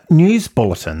News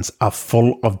bulletins are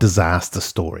full of disaster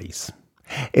stories.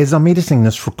 As I'm editing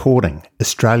this recording,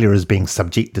 Australia is being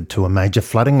subjected to a major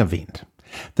flooding event.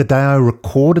 The day I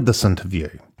recorded this interview,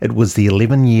 it was the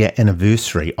 11-year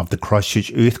anniversary of the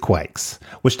Christchurch earthquakes,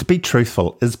 which, to be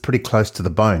truthful, is pretty close to the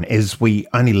bone, as we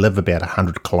only live about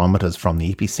 100 kilometres from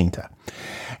the epicentre.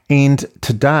 And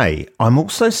today, I'm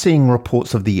also seeing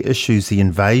reports of the issues the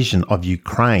invasion of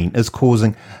Ukraine is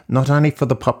causing, not only for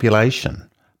the population,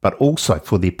 but also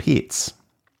for their pets.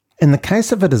 In the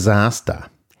case of a disaster,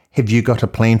 have you got a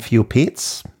plan for your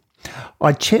pets?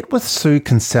 I chat with Sue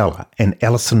Kinsella and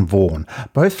Alison Vaughan,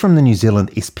 both from the New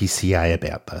Zealand SPCA,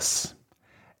 about this.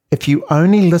 If you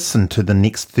only listen to the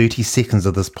next 30 seconds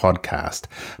of this podcast,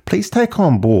 please take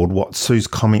on board what Sue's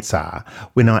comments are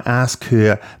when I ask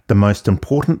her the most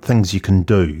important things you can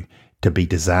do to be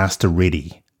disaster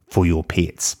ready for your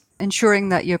pets. Ensuring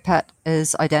that your pet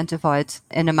is identified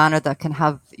in a manner that can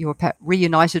have your pet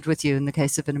reunited with you in the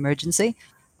case of an emergency,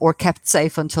 or kept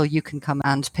safe until you can come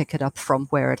and pick it up from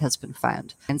where it has been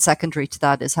found. And secondary to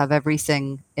that is have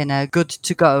everything in a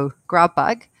good-to-go grab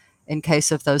bag in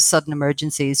case of those sudden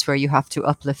emergencies where you have to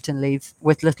uplift and leave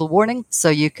with little warning,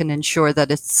 so you can ensure that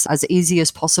it's as easy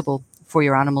as possible for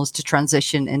your animals to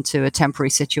transition into a temporary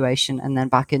situation and then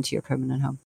back into your permanent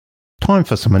home. Time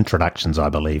for some introductions, I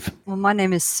believe. Well, my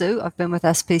name is Sue. I've been with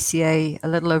SPCA a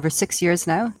little over 6 years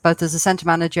now, both as a centre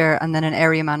manager and then an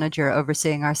area manager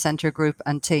overseeing our centre group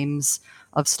and teams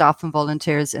of staff and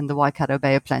volunteers in the Waikato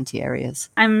Bay of Plenty areas.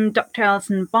 I'm Dr.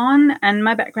 Alison Vaughan, and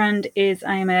my background is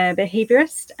I'm a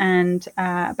behaviourist and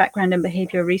background in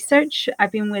behaviour research.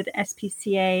 I've been with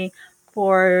SPCA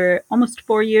for almost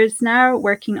 4 years now,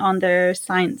 working on their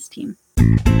science team.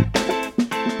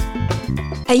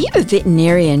 Are you a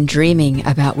veterinarian dreaming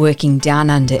about working down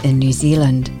under in New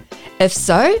Zealand? If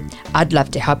so, I'd love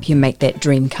to help you make that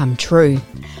dream come true.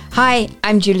 Hi,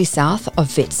 I'm Julie South of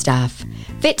VetStaff.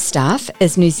 VetStaff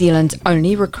is New Zealand's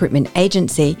only recruitment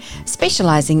agency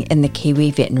specialising in the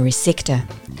Kiwi veterinary sector.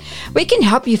 We can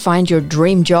help you find your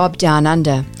dream job down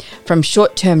under, from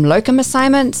short-term locum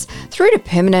assignments through to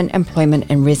permanent employment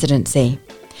and residency.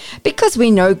 Because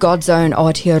we know God's own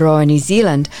Aotearoa New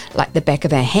Zealand like the back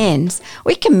of our hands,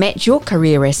 we can match your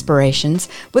career aspirations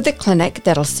with a clinic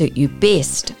that'll suit you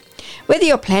best, whether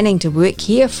you're planning to work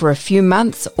here for a few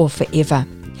months or forever.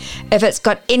 If it's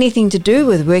got anything to do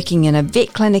with working in a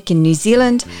vet clinic in New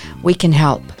Zealand, we can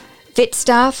help.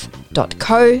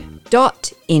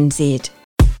 vetstaff.co.nz.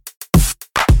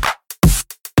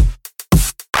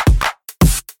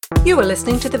 You are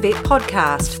listening to the Vet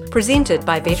Podcast, presented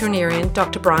by veterinarian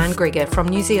Dr. Brian Greger from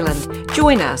New Zealand.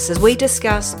 Join us as we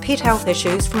discuss pet health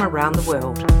issues from around the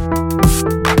world.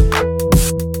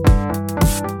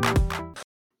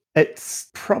 It's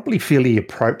probably fairly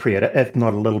appropriate, if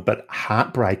not a little bit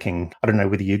heartbreaking. I don't know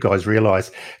whether you guys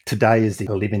realise today is the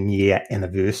 11-year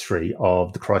anniversary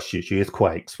of the Christchurch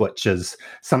earthquakes, which is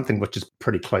something which is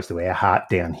pretty close to our heart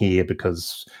down here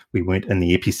because we weren't in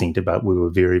the epicentre, but we were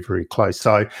very, very close.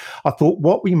 So I thought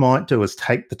what we might do is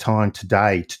take the time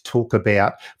today to talk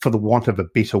about, for the want of a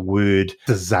better word,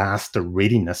 disaster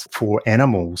readiness for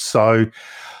animals. So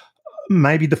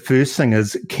maybe the first thing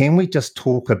is, can we just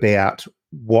talk about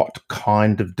what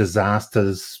kind of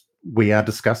disasters we are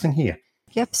discussing here?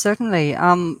 Yep, certainly.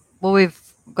 Well, we've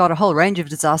got a whole range of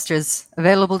disasters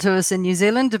available to us in New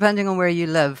Zealand, depending on where you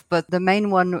live. But the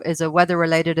main one is a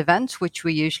weather-related event, which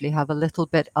we usually have a little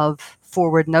bit of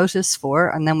forward notice for.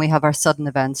 And then we have our sudden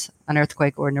event, an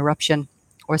earthquake or an eruption,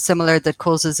 or similar, that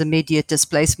causes immediate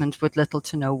displacement with little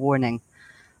to no warning.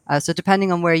 So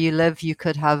depending on where you live, you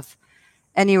could have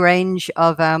any range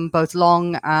of both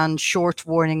long and short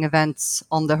warning events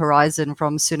on the horizon,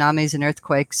 from tsunamis and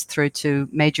earthquakes through to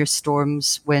major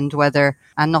storms, wind, weather,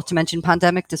 and not to mention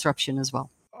pandemic disruption as well.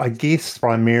 I guess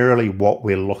primarily what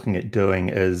we're looking at doing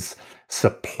is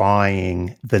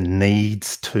supplying the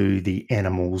needs to the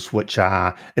animals which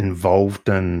are involved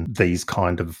in these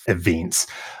kind of events.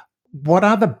 What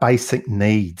are the basic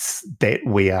needs that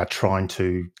we are trying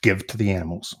to give to the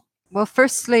animals? Well,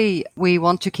 firstly, we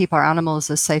want to keep our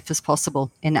animals as safe as possible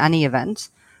in any event.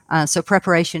 So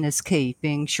preparation is key,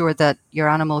 being sure that your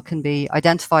animal can be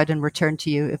identified and returned to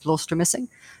you if lost or missing.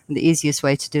 And the easiest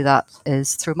way to do that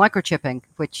is through microchipping,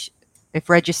 which, if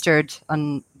registered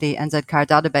on the NZCAR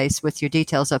database with your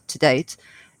details up to date,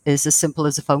 is as simple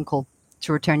as a phone call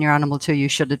to return your animal to you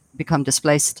should it become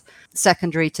displaced.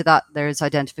 Secondary to that, there's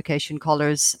identification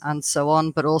collars and so on,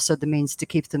 but also the means to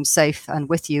keep them safe and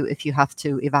with you if you have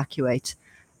to evacuate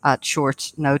at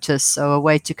short notice. So a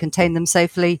way to contain them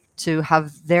safely, to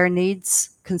have their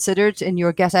needs considered in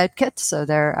your get out kit. So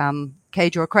their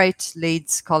cage or crate,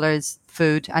 leads, collars,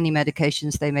 food, any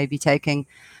medications they may be taking,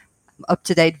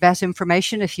 up-to-date vet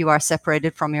information if you are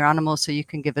separated from your animal so you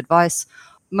can give advice.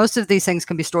 Most of these things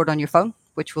can be stored on your phone,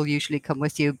 which will usually come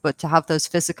with you, but to have those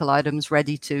physical items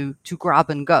ready to grab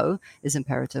and go is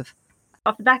imperative.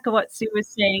 Off the back of what Sue was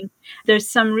saying, there's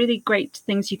some really great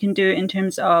things you can do in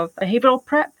terms of behavioral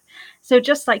prep. So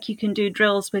just like you can do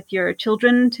drills with your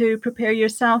children to prepare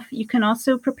yourself, you can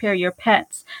also prepare your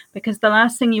pets, because the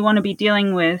last thing you want to be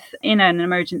dealing with in an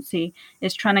emergency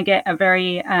is trying to get a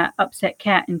very upset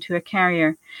cat into a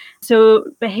carrier.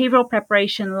 So behavioral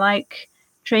preparation, like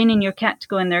training your cat to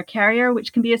go in their carrier,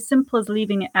 which can be as simple as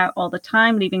leaving it out all the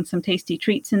time, leaving some tasty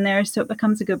treats in there so it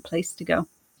becomes a good place to go.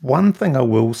 One thing I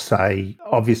will say,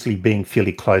 obviously being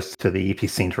fairly close to the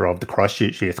epicenter of the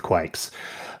Christchurch earthquakes,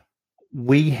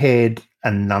 we had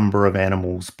a number of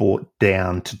animals brought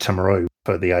down to Timaru.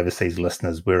 For the overseas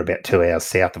listeners, we're about 2 hours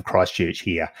south of Christchurch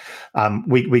here.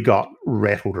 We got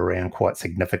rattled around quite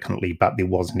significantly, but there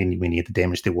wasn't anywhere near the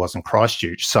damage there was in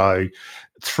Christchurch. So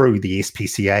through the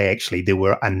SPCA, actually, there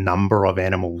were a number of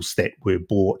animals that were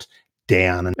brought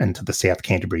down into the South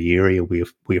Canterbury area where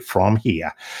we're from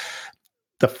here.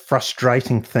 The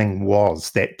frustrating thing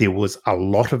was that there was a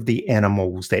lot of the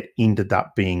animals that ended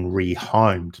up being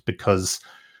rehomed because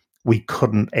we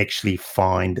couldn't actually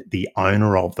find the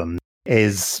owner of them.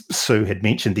 As Sue had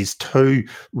mentioned, there's two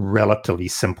relatively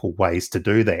simple ways to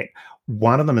do that.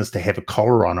 One of them is to have a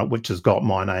collar on it, which has got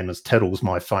my name as Tiddles,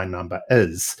 my phone number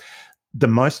is. The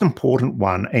most important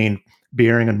one, and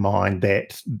bearing in mind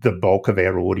that the bulk of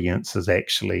our audience is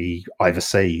actually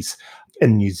overseas,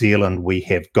 in New Zealand, we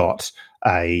have got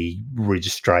a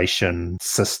registration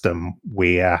system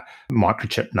where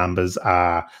microchip numbers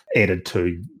are added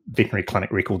to veterinary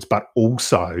clinic records, but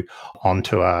also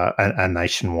onto a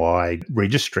nationwide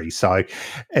registry. So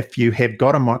if you have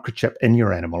got a microchip in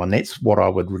your animal, and that's what I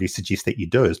would really suggest that you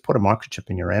do, is put a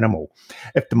microchip in your animal.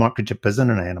 If the microchip is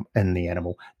in the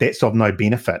animal, that's of no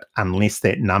benefit unless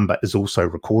that number is also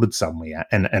recorded somewhere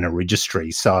in a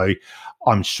registry. So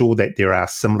I'm sure that there are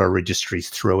similar registries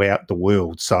throughout the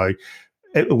world. So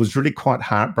it was really quite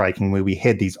heartbreaking where we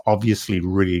had these obviously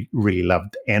really, really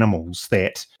loved animals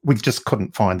that we just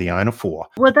couldn't find the owner for.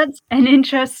 Well, that's an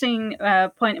interesting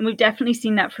point. And we've definitely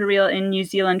seen that for real in New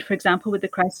Zealand, for example, with the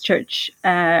Christchurch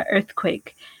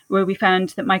earthquake, where we found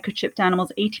that microchipped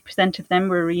animals, 80% of them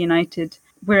were reunited.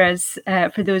 Whereas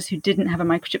for those who didn't have a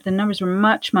microchip, the numbers were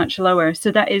much, much lower.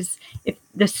 So that is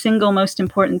the single most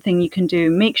important thing you can do.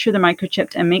 Make sure they're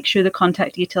microchipped and make sure the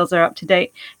contact details are up to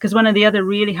date. Because one of the other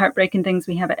really heartbreaking things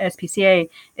we have at SPCA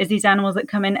is these animals that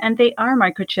come in and they are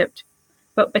microchipped.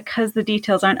 But because the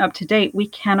details aren't up to date, we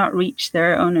cannot reach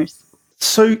their owners.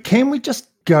 So can we just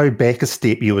go back a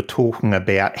step? You were talking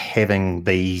about having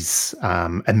these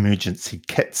emergency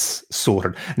kits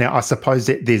sorted. Now, I suppose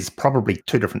that there's probably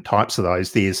two different types of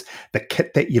those. There's the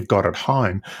kit that you've got at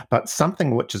home, but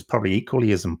something which is probably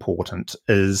equally as important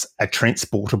is a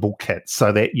transportable kit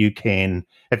so that you can,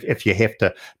 if you have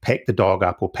to pack the dog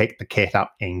up or pack the cat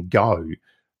up and go,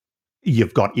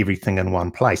 you've got everything in one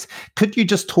place. Could you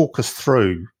just talk us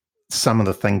through some of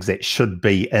the things that should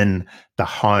be in the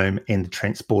home and the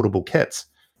transportable kits?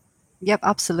 Yep,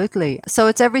 absolutely. So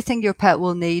it's everything your pet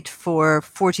will need for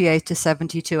 48 to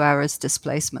 72 hours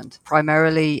displacement.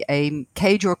 Primarily a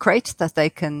cage or crate that they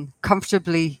can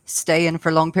comfortably stay in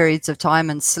for long periods of time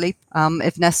and sleep.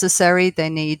 If necessary, they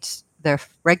need their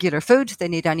regular food. They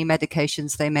need any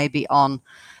medications they may be on.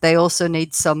 They also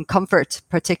need some comfort,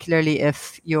 particularly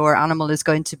if your animal is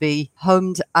going to be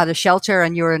homed at a shelter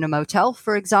and you're in a motel,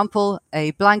 for example. A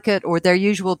blanket or their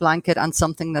usual blanket and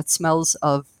something that smells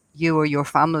of you or your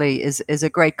family is a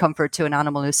great comfort to an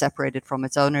animal who's separated from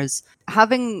its owners.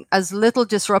 Having as little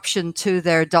disruption to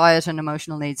their diet and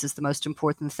emotional needs is the most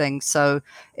important thing. So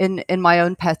in my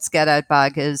own pet's get out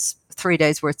bag is 3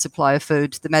 days worth supply of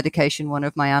food, the medication one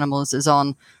of my animals is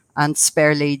on, and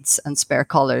spare leads and spare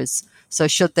collars. So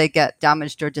should they get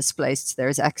damaged or displaced,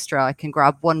 there's extra. I can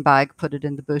grab one bag, put it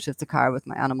in the boot of the car with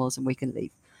my animals, and we can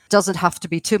leave. Doesn't have to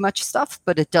be too much stuff,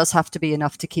 but it does have to be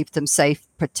enough to keep them safe,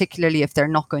 particularly if they're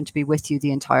not going to be with you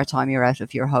the entire time you're out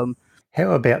of your home.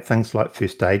 How about things like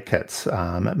first aid kits?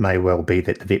 It may well be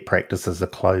that the vet practices are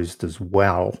closed as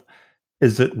well.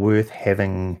 Is it worth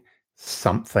having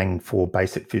something for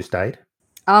basic first aid?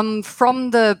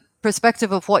 From the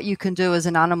perspective of what you can do as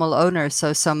an animal owner,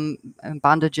 so some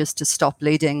bandages to stop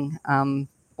bleeding,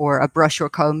 or a brush or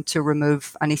comb to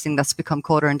remove anything that's become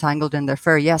caught or entangled in their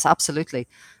fur. Yes, absolutely.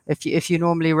 If you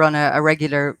normally run a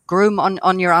regular groom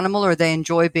on your animal, or they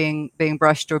enjoy being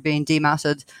brushed or being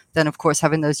dematted, then of course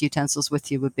having those utensils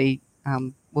with you would be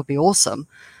awesome.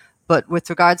 But with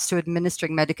regards to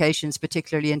administering medications,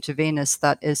 particularly intravenous,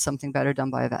 that is something better done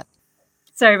by a vet.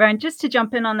 Sorry, Ryan, just to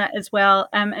jump in on that as well,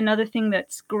 another thing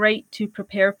that's great to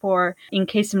prepare for in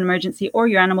case of an emergency or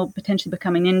your animal potentially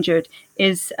becoming injured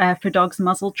is for dogs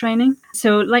muzzle training.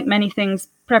 So like many things,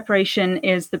 preparation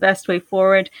is the best way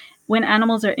forward. When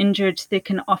animals are injured, they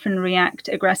can often react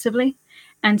aggressively.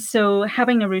 And so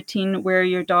having a routine where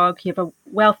your dog, you have a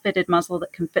well-fitted muzzle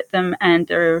that can fit them and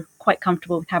they're quite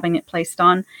comfortable with having it placed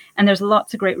on. And there's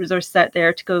lots of great resources out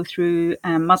there to go through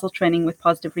muzzle training with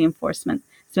positive reinforcement.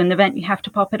 So in the event you have to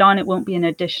pop it on, it won't be an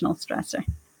additional stressor.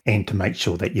 And to make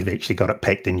sure that you've actually got it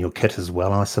packed in your kit as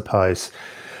well, I suppose.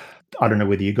 I don't know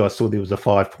whether you guys saw there was a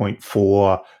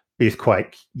 5.4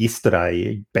 earthquake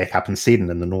yesterday back up in Seddon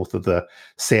in the north of the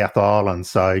South Island.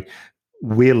 So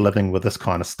we're living with this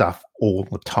kind of stuff all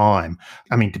the time.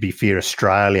 I mean, to be fair,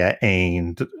 Australia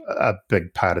and a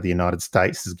big part of the United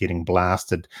States is getting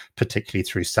blasted, particularly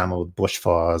through summer with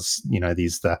bushfires. You know,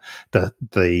 there's the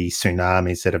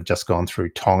tsunamis that have just gone through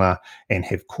Tonga and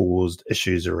have caused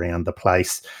issues around the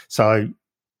place. So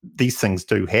these things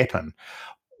do happen.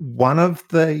 One of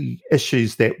the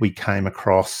issues that we came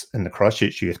across in the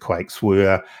Christchurch earthquakes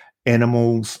were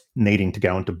animals needing to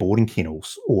go into boarding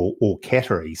kennels or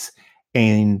catteries,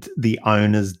 and the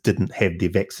owners didn't have their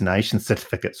vaccination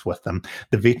certificates with them.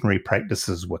 The veterinary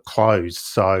practices were closed,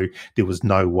 so there was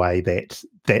no way that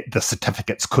the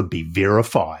certificates could be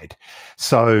verified.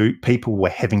 So people were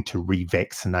having to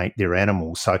revaccinate their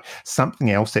animals. So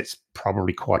something else that's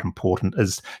probably quite important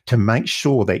is to make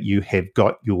sure that you have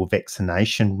got your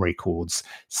vaccination records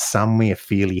somewhere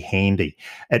fairly handy.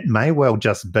 It may well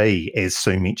just be, as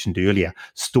Sue mentioned earlier,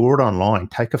 store it online,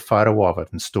 take a photo of it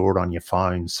and store it on your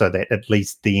phone so that at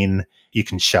least then you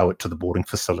can show it to the boarding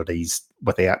facilities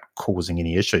without causing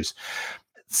any issues.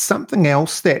 Something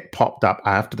else that popped up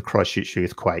after the Christchurch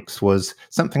earthquakes was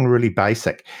something really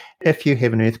basic. If you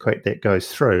have an earthquake that goes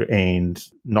through and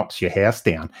knocks your house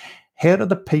down, how do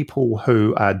the people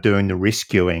who are doing the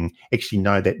rescuing actually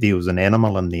know that there was an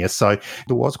animal in there? So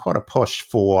there was quite a push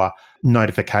for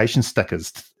notification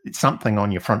stickers, something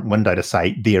on your front window to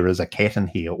say there is a cat in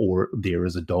here or there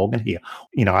is a dog in here.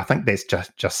 You know, I think that's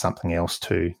just something else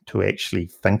to actually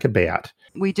think about.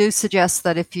 We do suggest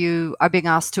that if you are being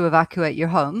asked to evacuate your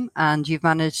home and you've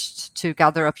managed to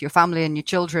gather up your family and your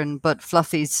children, but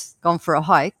Fluffy's gone for a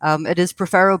hike, it is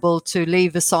preferable to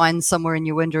leave a sign somewhere in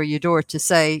your window or your door to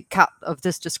say cat of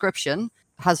this description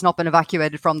has not been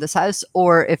evacuated from this house.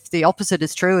 Or if the opposite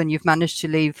is true and you've managed to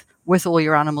leave with all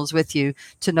your animals with you,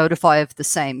 to notify of the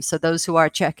same. So those who are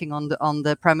checking on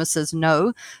the premises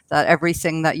know that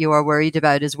everything that you are worried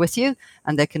about is with you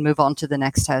and they can move on to the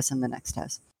next house and the next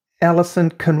house. Alison,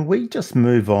 can we just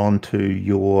move on to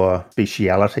your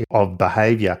speciality of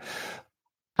behaviour?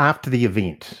 After the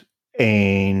event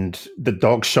and the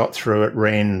dog shot through it,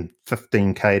 ran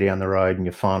 15k down the road and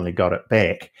you finally got it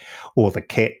back, or the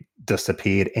cat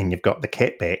disappeared and you've got the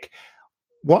cat back,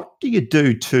 what do you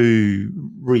do to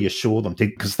reassure them?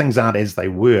 Because things aren't as they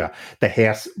were. The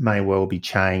house may well be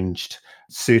changed.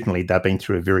 Certainly they've been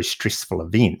through a very stressful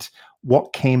event.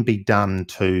 What can be done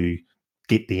to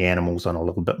get the animals on a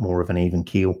little bit more of an even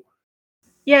keel?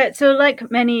 Yeah, so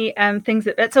like many things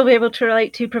that vets will be able to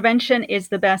relate to, prevention is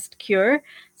the best cure.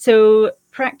 So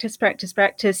practice.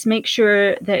 Make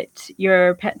sure that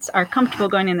your pets are comfortable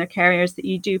going in their carriers, that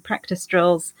you do practice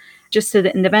drills, just so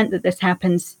that in the event that this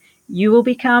happens, you will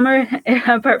be calmer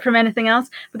apart from anything else,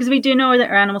 because we do know that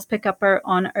our animals pick up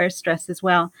on our stress as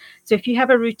well. So if you have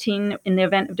a routine in the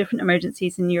event of different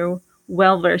emergencies and you're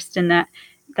well versed in that,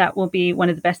 that will be one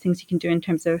of the best things you can do in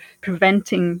terms of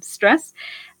preventing stress.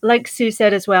 Like Sue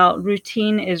said as well,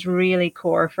 routine is really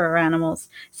core for our animals.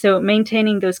 So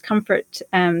maintaining those comfort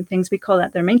things, we call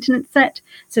that their maintenance set.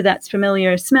 So that's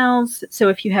familiar smells. So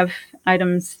if you have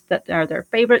items that are their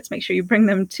favorites, make sure you bring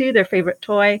them to their favorite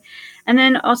toy. And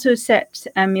then also set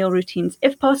meal routines.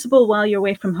 If possible, while you're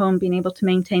away from home, being able to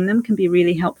maintain them can be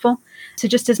really helpful. So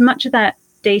just as much of that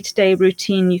day-to-day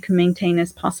routine you can maintain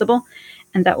as possible.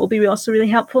 And that will be also really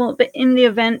helpful. But in the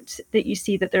event that you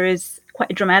see that there is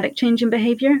quite a dramatic change in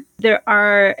behavior, there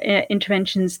are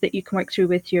interventions that you can work through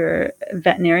with your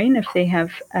veterinarian if they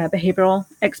have behavioral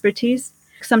expertise.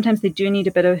 Sometimes they do need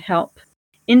a bit of help.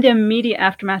 In the immediate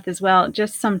aftermath as well,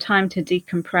 just some time to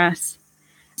decompress.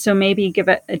 So maybe give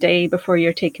it a day before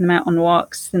you're taking them out on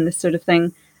walks and this sort of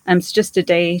thing. It's just a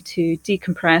day to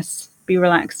decompress, be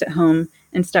relaxed at home,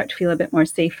 and start to feel a bit more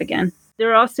safe again.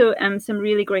 There are also some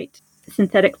really great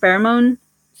synthetic pheromones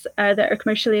that are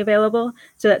commercially available.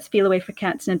 So that's Feel Away for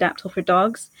cats and Adaptil for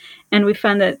dogs. And we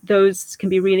found that those can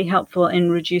be really helpful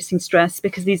in reducing stress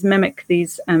because these mimic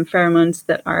these pheromones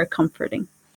that are comforting.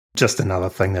 Just another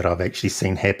thing that I've actually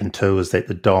seen happen too is that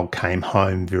the dog came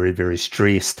home very, very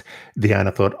stressed. The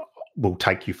owner thought, we'll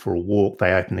take you for a walk.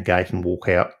 They open the gate and walk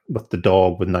out with the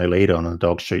dog with no lead on, and the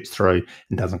dog shoots through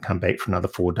and doesn't come back for another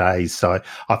 4 days. So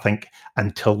I think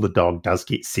until the dog does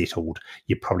get settled,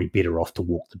 you're probably better off to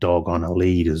walk the dog on a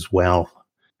lead as well.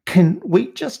 Can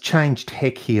we just change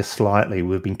tack here slightly?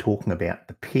 We've been talking about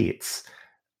the pets.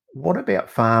 What about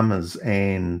farmers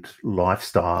and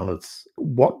lifestylers?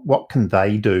 What can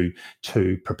they do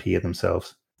to prepare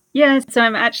themselves? Yeah, so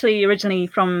I'm actually originally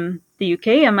from the UK,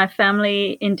 and my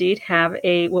family indeed have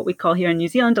what we call here in New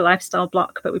Zealand a lifestyle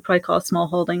block, but we probably call a small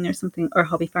holding or something, or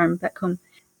hobby farm back home.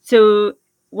 So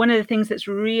one of the things that's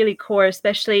really core,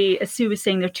 especially as Sue was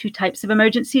saying, there are two types of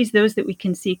emergencies, those that we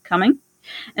can see coming.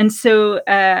 And so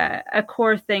a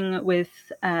core thing with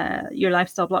your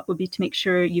lifestyle block would be to make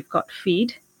sure you've got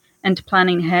feed and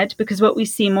planning ahead, because what we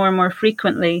see more and more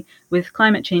frequently with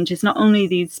climate change is not only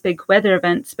these big weather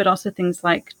events, but also things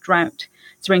like drought.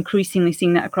 So we're increasingly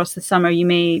seeing that across the summer. You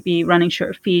may be running short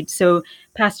of feed. So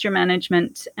pasture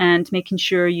management and making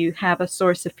sure you have a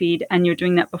source of feed and you're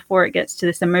doing that before it gets to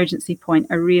this emergency point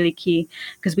are really key,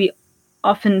 because we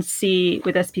often see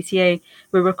with SPCA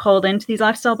where we're called into these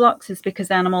lifestyle blocks is because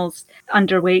animals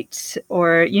underweight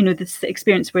or, this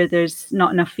experience where there's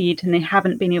not enough feed and they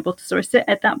haven't been able to source it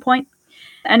at that point.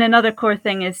 And another core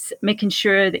thing is making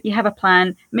sure that you have a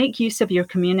plan, make use of your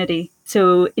community.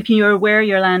 So if you're aware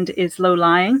your land is low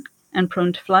lying and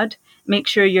prone to flood, make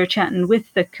sure you're chatting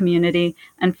with the community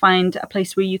and find a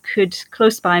place where you could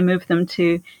close by move them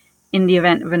to in the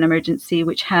event of an emergency,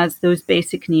 which has those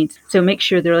basic needs. So make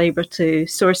sure they're able to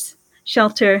source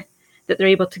shelter, that they're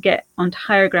able to get onto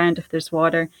higher ground if there's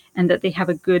water, and that they have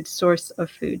a good source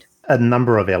of food. A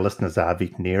number of our listeners are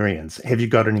veterinarians. Have you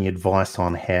got any advice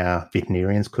on how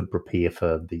veterinarians could prepare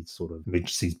for these sort of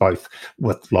emergencies, both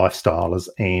with lifestylers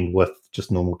and with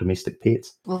just normal domestic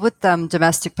pets? Well, with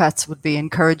domestic pets would be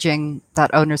encouraging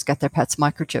that owners get their pets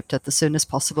microchipped at the soonest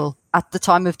possible. At the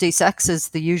time of D-sex is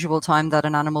the usual time that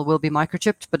an animal will be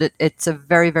microchipped, but it's a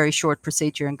very, very short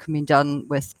procedure and can be done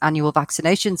with annual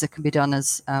vaccinations. It can be done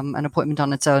as an appointment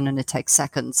on its own, and it takes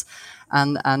seconds.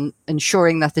 And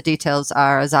ensuring that the details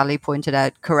are, as Ali pointed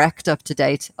out, correct, up to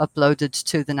date, uploaded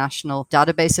to the national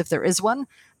database if there is one,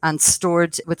 and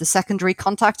stored with a secondary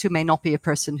contact who may not be a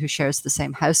person who shares the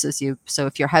same house as you. So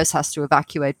if your house has to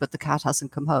evacuate but the cat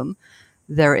hasn't come home,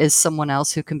 there is someone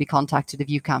else who can be contacted if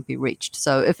you can't be reached.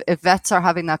 So if vets are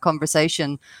having that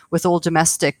conversation with all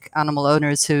domestic animal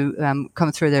owners who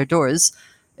come through their doors,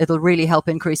 it'll really help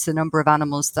increase the number of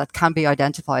animals that can be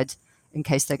identified in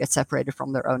case they get separated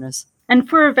from their owners. And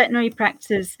for veterinary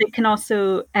practices, they can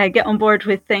also get on board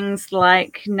with things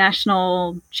like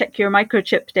National Check Your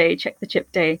Microchip Day, Check the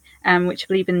Chip Day, which I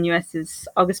believe in the US is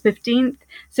August 15th.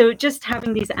 So just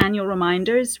having these annual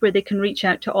reminders where they can reach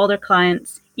out to all their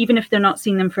clients, even if they're not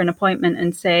seeing them for an appointment,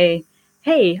 and say,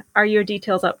 hey, are your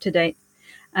details up to date?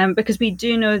 Because we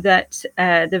do know that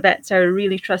the vets are a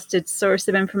really trusted source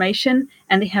of information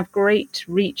and they have great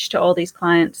reach to all these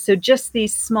clients. So just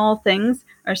these small things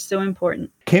are so important.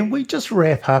 Can we just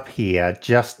wrap up here,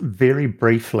 just very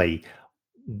briefly,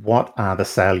 what are the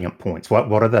salient points?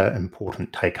 What are the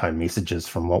important take-home messages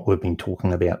from what we've been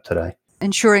talking about today?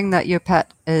 Ensuring that your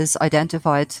pet is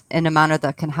identified in a manner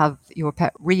that can have your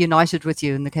pet reunited with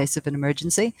you in the case of an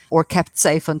emergency, or kept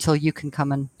safe until you can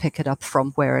come and pick it up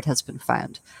from where it has been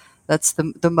found. That's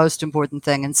the most important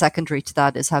thing. And secondary to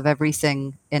that is have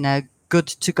everything in a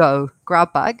good-to-go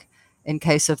grab bag in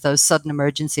case of those sudden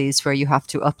emergencies where you have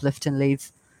to uplift and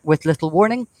leave with little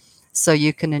warning. So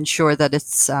you can ensure that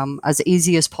it's as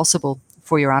easy as possible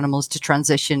for your animals to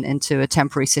transition into a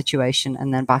temporary situation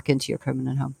and then back into your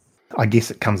permanent home. I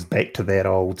guess it comes back to that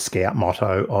old Scout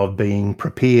motto of being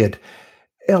prepared.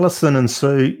 Alison and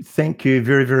Sue, thank you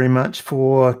very, very much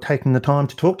for taking the time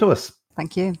to talk to us.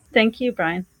 Thank you. Thank you,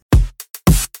 Brian.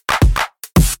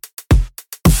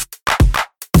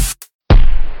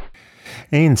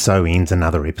 And so ends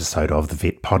another episode of the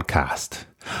Vet Podcast.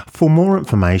 For more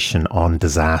information on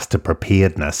disaster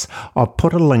preparedness, I've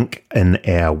put a link in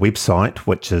our website,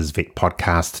 which is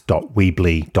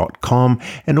vetpodcast.weebly.com,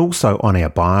 and also on our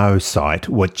bio site,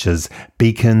 which is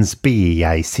beacons,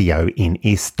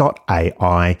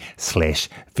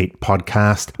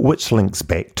 beacons.ai/vetpodcast, which links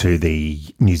back to the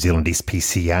New Zealand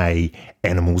SPCA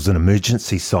Animals in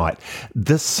Emergency site.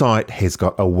 This site has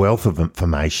got a wealth of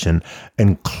information,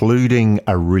 including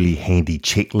a really handy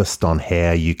checklist on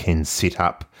how you can set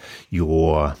up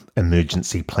your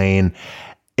emergency plan,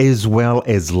 as well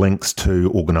as links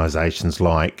to organisations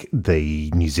like the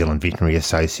New Zealand Veterinary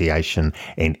Association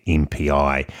and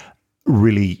MPI.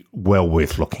 Really well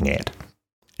worth looking at.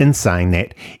 In saying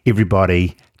that,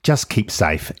 everybody just keep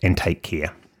safe and take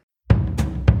care.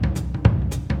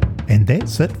 And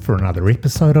that's it for another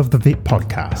episode of the Vet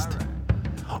Podcast.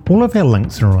 All of our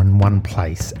links are in one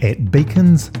place at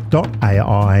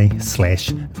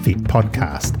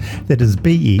beacons.ai/vetpodcast. That is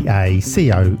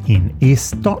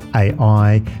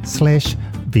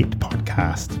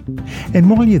beacons.ai/vetpodcast. And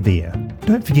while you're there,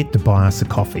 don't forget to buy us a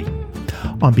coffee.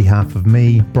 On behalf of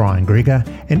me, Brian Gregor,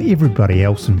 and everybody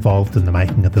else involved in the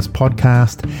making of this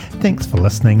podcast, thanks for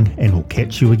listening, and we'll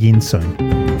catch you again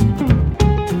soon.